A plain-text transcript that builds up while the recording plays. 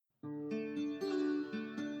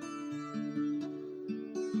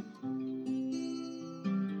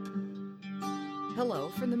Hello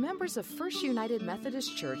from the members of First United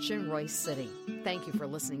Methodist Church in Royse City. Thank you for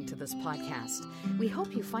listening to this podcast. We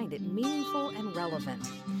hope you find it meaningful and relevant.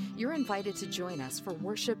 You're invited to join us for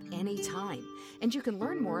worship anytime, and you can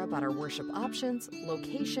learn more about our worship options,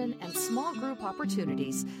 location, and small group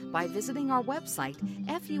opportunities by visiting our website,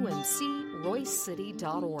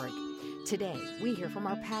 fumcroysecity.org. Today, we hear from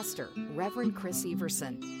our pastor, Reverend Chris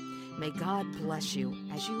Everson. May God bless you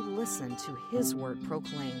as you listen to His word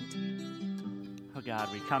proclaimed. Oh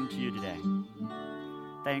God, we come to you today,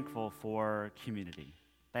 thankful for community,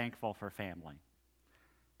 thankful for family,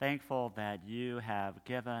 thankful that you have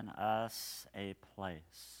given us a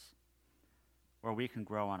place where we can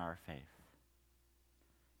grow in our faith,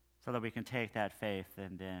 so that we can take that faith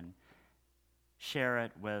and then share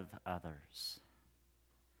it with others,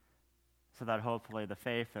 so that hopefully the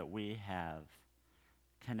faith that we have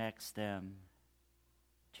connects them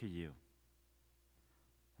to you,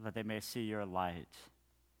 so that they may see your light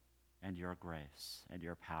and your grace and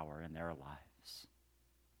your power in their lives.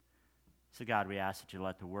 So God, we ask that you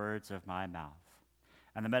let the words of my mouth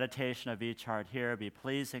and the meditation of each heart here be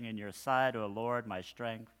pleasing in your sight, O Lord, my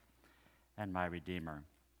strength and my Redeemer.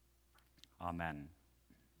 Amen.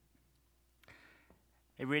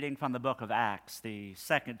 A reading from the book of Acts, the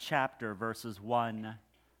 2nd chapter, verses 1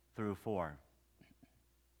 through 4.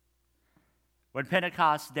 When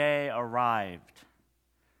Pentecost Day arrived,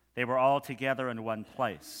 they were all together in one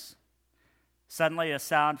place. Suddenly a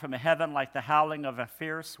sound from heaven like the howling of a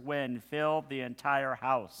fierce wind filled the entire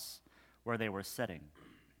house where they were sitting.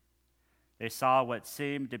 They saw what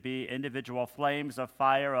seemed to be individual flames of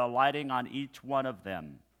fire alighting on each one of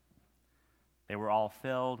them. They were all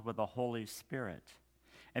filled with the Holy Spirit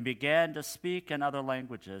and began to speak in other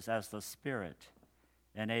languages as the Spirit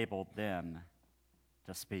enabled them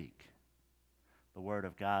to speak. The word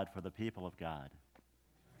of God for the people of God.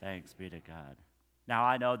 Thanks be to God. Now,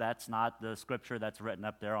 I know that's not the scripture that's written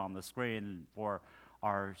up there on the screen for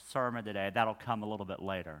our sermon today. That'll come a little bit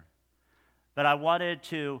later. But I wanted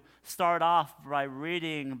to start off by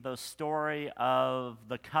reading the story of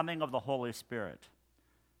the coming of the Holy Spirit,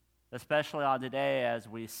 especially on today as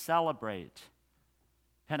we celebrate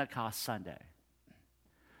Pentecost Sunday.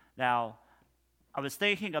 Now, I was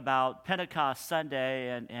thinking about Pentecost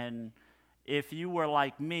Sunday, and if you were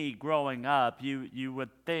like me growing up, you would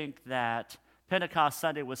think that Pentecost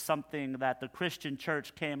Sunday was something that the Christian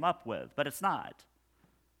church came up with, but it's not.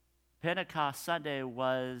 Pentecost Sunday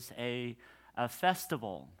was a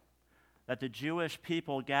festival that the Jewish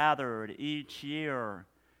people gathered each year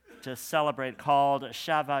to celebrate called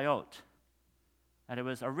Shavuot. And it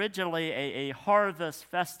was originally a harvest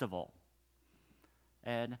festival.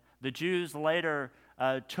 And the Jews later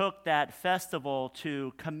took that festival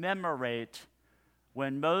to commemorate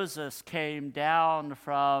when Moses came down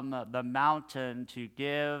from the mountain to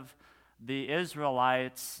give the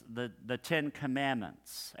Israelites the 10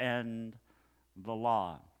 Commandments and the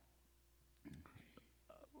law.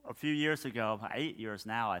 A few years ago, 8 years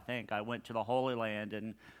now, I think, I went to the Holy Land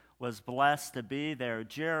and was blessed to be there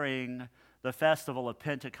during the festival of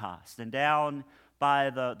Pentecost. And down by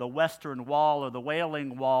the Western Wall or the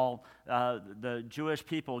Wailing Wall, the Jewish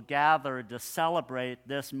people gathered to celebrate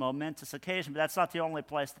this momentous occasion. But that's not the only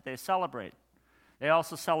place that they celebrate. They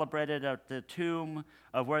also celebrated at the tomb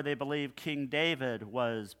of where they believe King David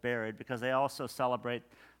was buried, because they also celebrate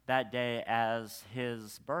that day as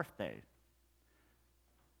his birthday.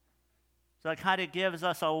 So it kind of gives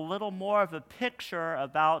us a little more of a picture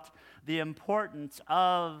about the importance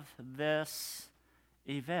of this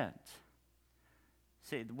event.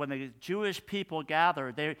 See, when the Jewish people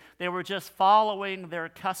gathered, they were just following their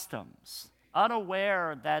customs,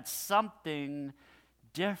 unaware that something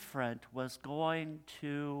different was going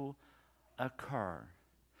to occur.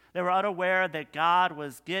 They were unaware that God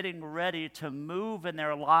was getting ready to move in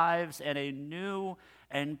their lives in a new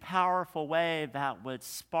and powerful way that would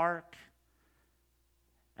spark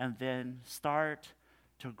and then start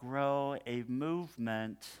to grow a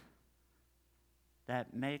movement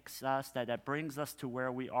that makes us, that brings us to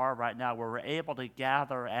where we are right now, where we're able to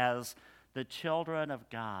gather as the children of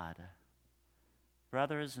God,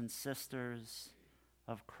 brothers and sisters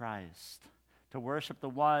of Christ, to worship the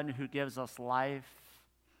one who gives us life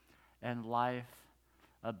and life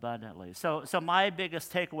abundantly. So my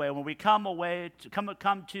biggest takeaway when we come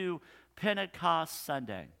to Pentecost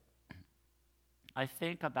Sunday, I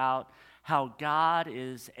think about how God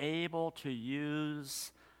is able to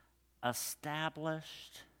use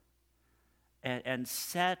established and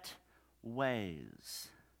set ways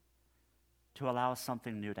to allow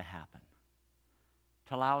something new to happen,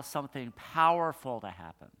 to allow something powerful to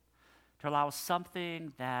happen, to allow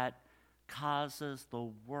something that causes the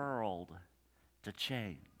world to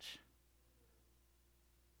change.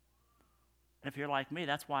 And if you're like me,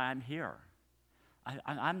 that's why I'm here.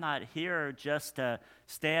 I'm not here just to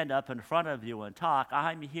stand up in front of you and talk.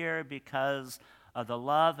 I'm here because of the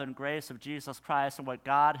love and grace of Jesus Christ and what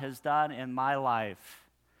God has done in my life,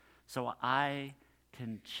 so I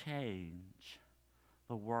can change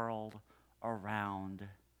the world around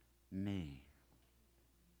me.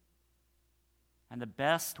 And the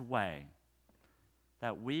best way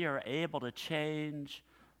that we are able to change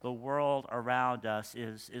the world around us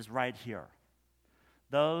is right here.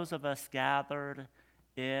 Those of us gathered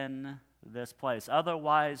in this place,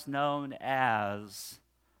 otherwise known as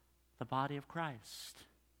the body of Christ,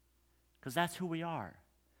 because that's who we are.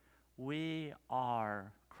 We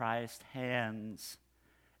are Christ's hands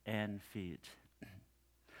and feet.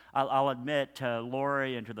 I'll admit to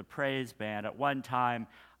Lori and to the praise band, at one time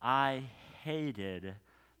I hated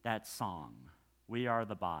that song, We Are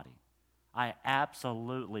the Body. I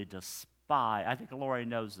absolutely despise, I think Lori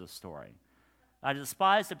knows this story. I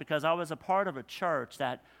despised it because I was a part of a church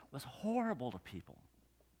that was horrible to people.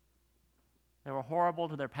 They were horrible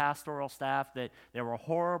to their pastoral staff. They were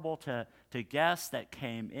horrible to guests that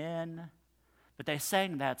came in. But they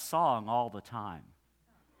sang that song all the time.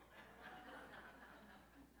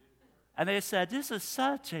 And they said, this is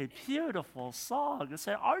such a beautiful song. They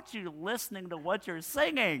said, aren't you listening to what you're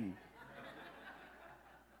singing?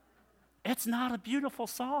 It's not a beautiful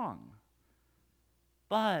song.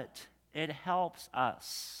 But it helps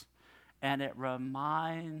us, and it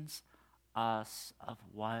reminds us of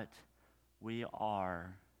what we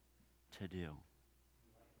are to do.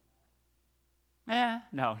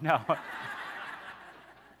 No.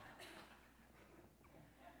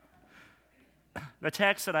 The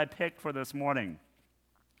text that I picked for this morning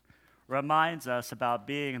reminds us about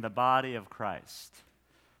being the body of Christ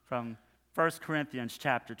from 1 Corinthians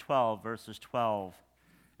chapter 12, verses 12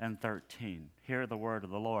 and 13. Hear the word of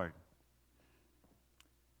the Lord.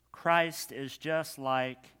 Christ is just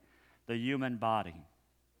like the human body.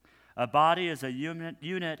 A body is a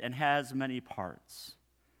unit and has many parts.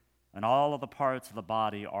 And all of the parts of the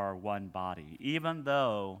body are one body, even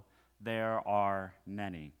though there are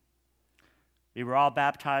many. We were all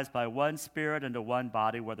baptized by one Spirit into one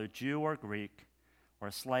body, whether Jew or Greek,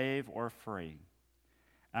 or slave or free.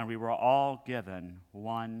 And we were all given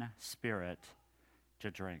one Spirit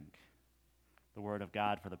to drink. The word of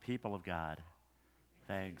God for the people of God.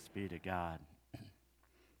 Thanks be to God.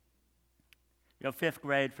 You know, fifth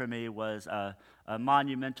grade for me was a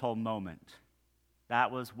monumental moment. That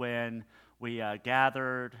was when we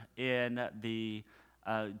gathered in the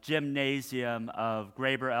gymnasium of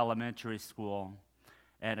Graber Elementary School,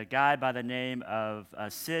 and a guy by the name of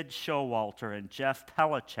Sid Showalter and Jeff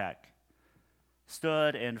Pelachek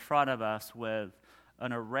stood in front of us with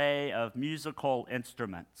an array of musical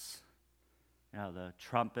instruments. You know, the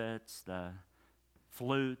trumpets, the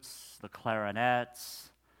flutes, the clarinets,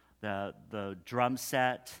 the drum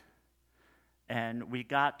set, and we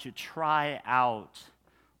got to try out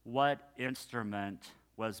what instrument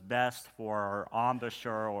was best for our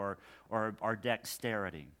embouchure or our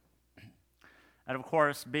dexterity. And of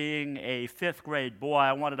course, being a fifth grade boy,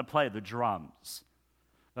 I wanted to play the drums.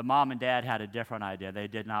 But Mom and Dad had a different idea. They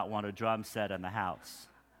did not want a drum set in the house.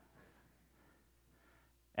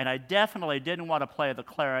 And I definitely didn't want to play the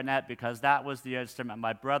clarinet because that was the instrument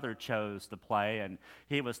my brother chose to play, and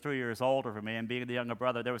he was 3 years older than me, and being the younger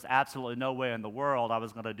brother, there was absolutely no way in the world I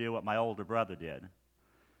was going to do what my older brother did.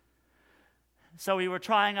 So we were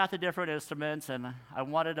trying out the different instruments, and I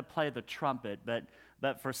wanted to play the trumpet,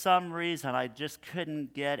 but for some reason I just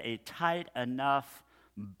couldn't get a tight enough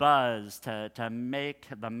buzz to make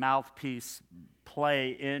the mouthpiece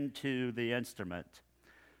play into the instrument.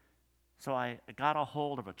 So I got a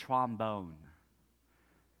hold of a trombone.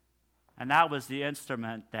 And that was the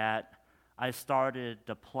instrument that I started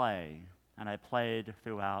to play, and I played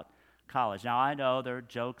throughout college. Now, I know there are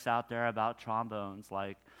jokes out there about trombones,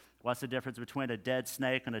 like, what's the difference between a dead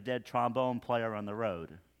snake and a dead trombone player on the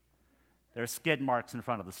road? There are skid marks in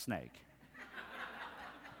front of the snake.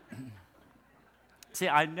 See,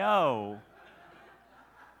 I know.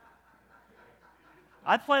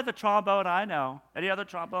 I play the trombone, I know. Any other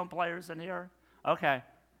trombone players in here? Okay.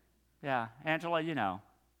 Yeah, Angela, you know.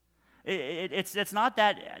 It's not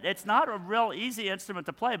a real easy instrument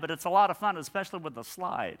to play, but it's a lot of fun, especially with the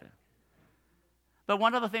slide. But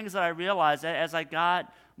one of the things that I realized as I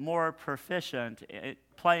got more proficient at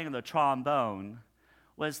playing the trombone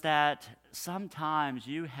was that sometimes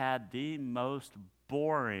you had the most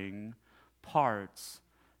boring parts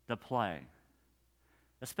to play.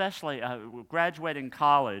 especially graduating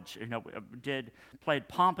college, played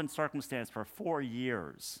pomp and circumstance for 4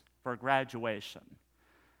 years for graduation.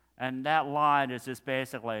 And that line is just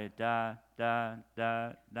basically da, da,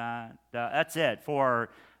 da, da, da. That's it for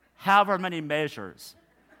however many measures.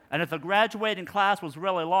 And if the graduating class was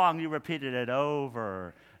really long, you repeated it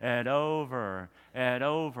over and over and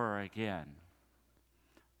over again.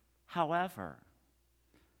 However,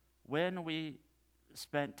 when we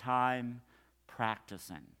spent time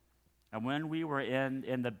practicing, and when we were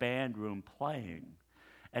in the band room playing,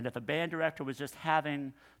 and if the band director was just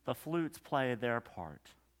having the flutes play their part,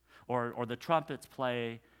 or the trumpets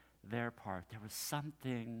play their part, there was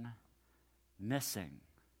something missing.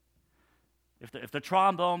 If the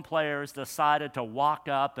trombone players decided to walk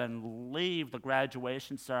up and leave the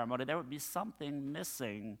graduation ceremony, there would be something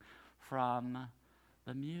missing from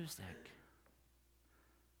the music.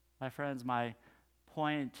 My friends, my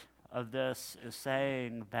point of this is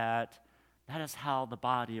saying that is how the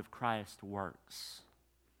body of Christ works.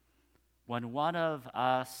 When one of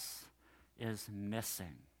us is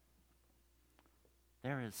missing,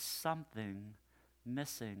 there is something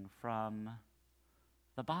missing from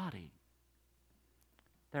the body.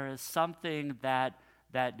 There is something that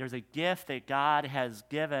there's a gift that God has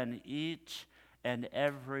given each and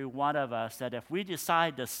every one of us, that if we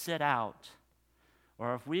decide to sit out,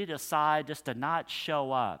 or if we decide just to not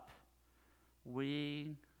show up,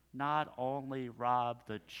 we not only rob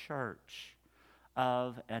the church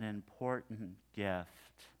of an important gift,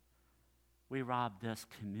 we rob this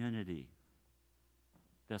community,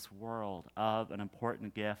 this world, of an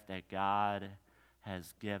important gift that God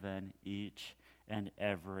has given each and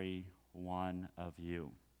every one of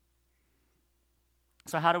you.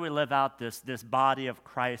 So how do we live out this body of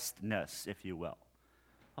Christness, if you will?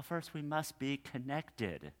 Well, first we must be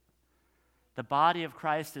connected. The body of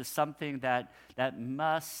Christ is something that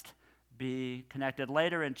must be connected.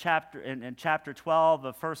 Later in chapter 12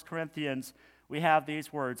 of 1 Corinthians, we have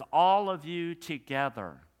these words: all of you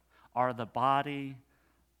together are the body,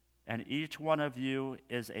 and each one of you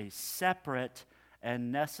is a separate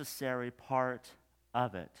and necessary part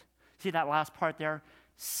of it. See that last part there?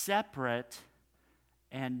 Separate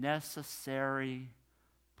and necessary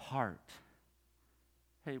part.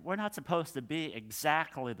 Hey, we're not supposed to be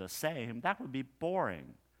exactly the same. That would be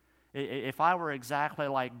boring. If I were exactly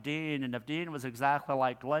like Dean, and if Dean was exactly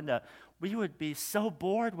like Glenda, we would be so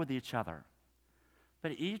bored with each other.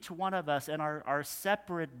 But each one of us, in our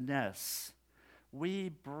separateness, we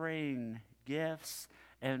bring gifts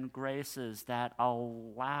and graces that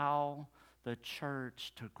allow the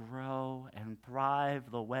church to grow and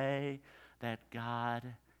thrive the way that God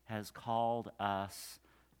has called us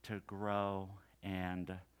to grow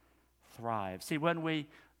and thrive. See, when we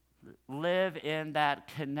live in that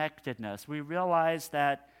connectedness, we realize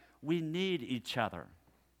that we need each other.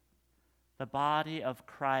 The body of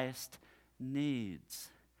Christ needs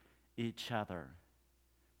each other.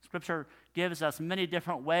 Scripture gives us many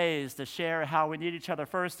different ways to share how we need each other.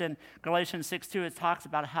 First, in Galatians 6:2, it talks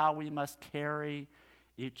about how we must carry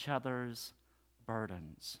each other's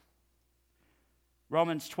burdens.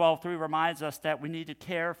 Romans 12:3 reminds us that we need to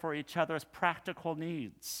care for each other's practical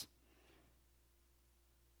needs.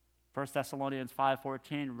 1 Thessalonians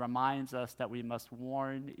 5:14 reminds us that we must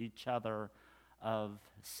warn each other of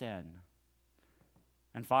sin.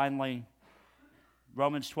 And finally,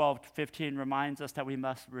 Romans 12:15 reminds us that we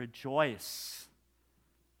must rejoice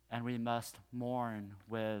and we must mourn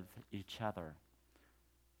with each other.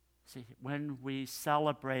 See, when we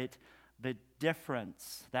celebrate the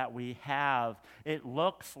difference that we have, it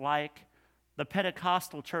looks like the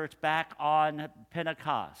Pentecostal church back on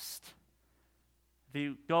Pentecost. If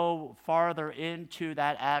you go farther into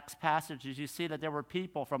that Acts passage, you see that there were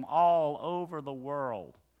people from all over the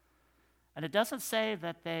world. And it doesn't say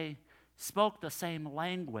that they spoke the same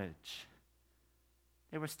language.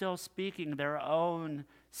 They were still speaking their own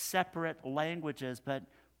separate languages, but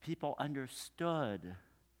people understood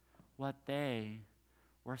what they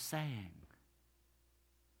were saying.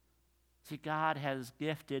 See, God has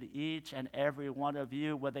gifted each and every one of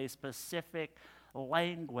you with a specific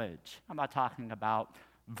language. I'm not talking about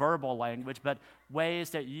verbal language, but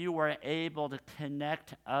ways that you were able to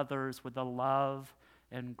connect others with the love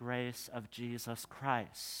and grace of Jesus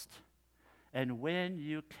Christ. And when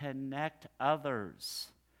you connect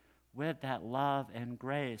others with that love and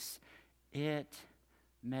grace, it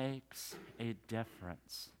makes a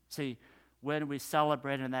difference. See, when we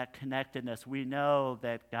celebrate in that connectedness, we know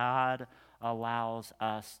that God allows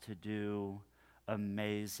us to do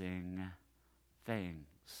amazing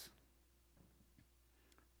things.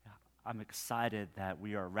 I'm excited that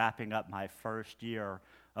we are wrapping up my first year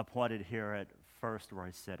appointed here at First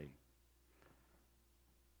Royce City.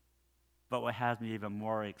 But what has me even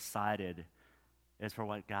more excited is for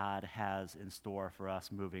what God has in store for us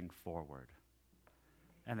moving forward.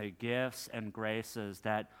 And the gifts and graces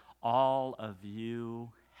that all of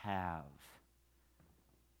you have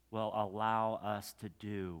will allow us to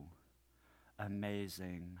do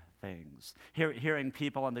amazing things. Hearing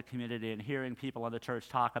people in the community and hearing people in the church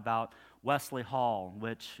talk about Wesley Hall,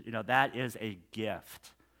 which, that is a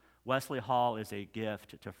gift. Wesley Hall is a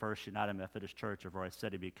gift to First United Methodist Church of Royce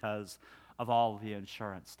City because of all the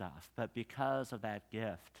insurance stuff. But because of that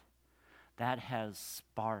gift, that has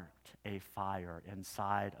sparked a fire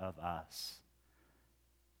inside of us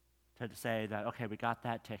to say that, okay, we got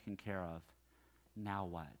that taken care of. Now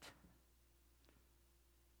what?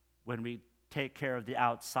 When we take care of the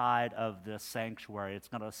outside of this sanctuary, it's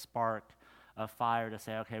going to spark a fire to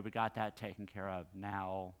say, okay, we got that taken care of.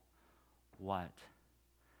 Now what?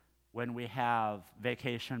 When we have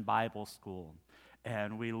Vacation Bible School,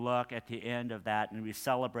 and we look at the end of that and we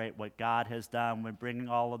celebrate what God has done when bringing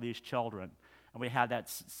all of these children, and we have that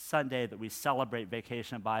Sunday that we celebrate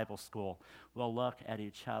Vacation Bible School, we'll look at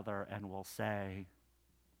each other and we'll say,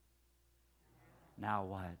 now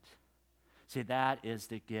what? See, that is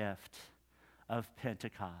the gift of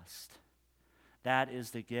Pentecost. That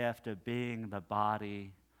is the gift of being the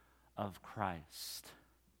body of Christ.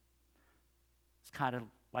 It's kind of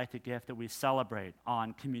like the gift that we celebrate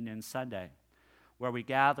on Communion Sunday, where we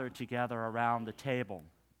gather together around the table.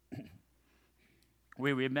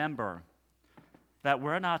 We remember that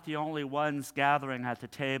we're not the only ones gathering at the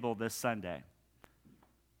table this Sunday,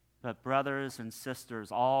 but brothers and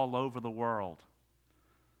sisters all over the world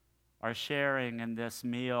are sharing in this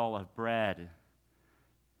meal of bread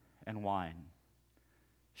and wine,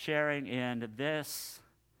 sharing in this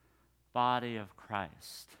body of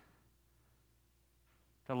Christ,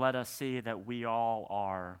 to let us see that we all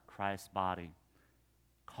are Christ's body,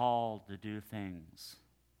 called to do things,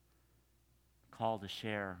 called to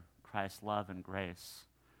share Christ's love and grace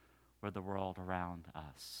with the world around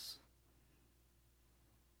us.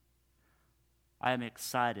 I am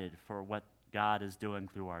excited for what God is doing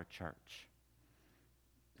through our church.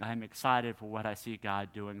 I'm excited for what I see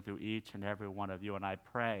God doing through each and every one of you, and I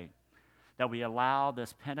pray that we allow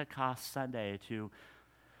this Pentecost Sunday to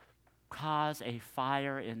cause a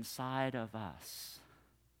fire inside of us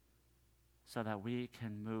so that we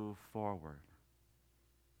can move forward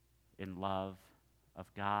in love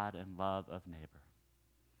of God and love of neighbor.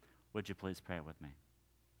 Would you please pray with me?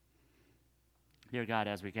 Dear God,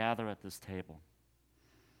 as we gather at this table,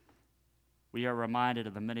 we are reminded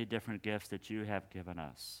of the many different gifts that you have given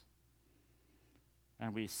us.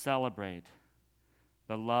 And we celebrate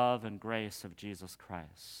the love and grace of Jesus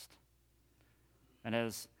Christ. And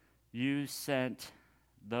as you sent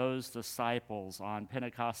those disciples on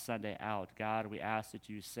Pentecost Sunday out, God, we ask that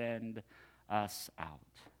you send us out.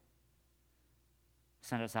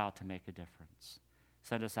 Send us out to make a difference.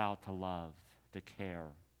 Send us out to love, to care,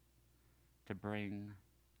 to bring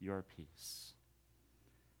your peace.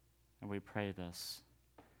 And we pray this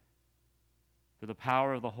through the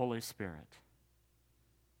power of the Holy Spirit.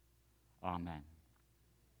 Amen.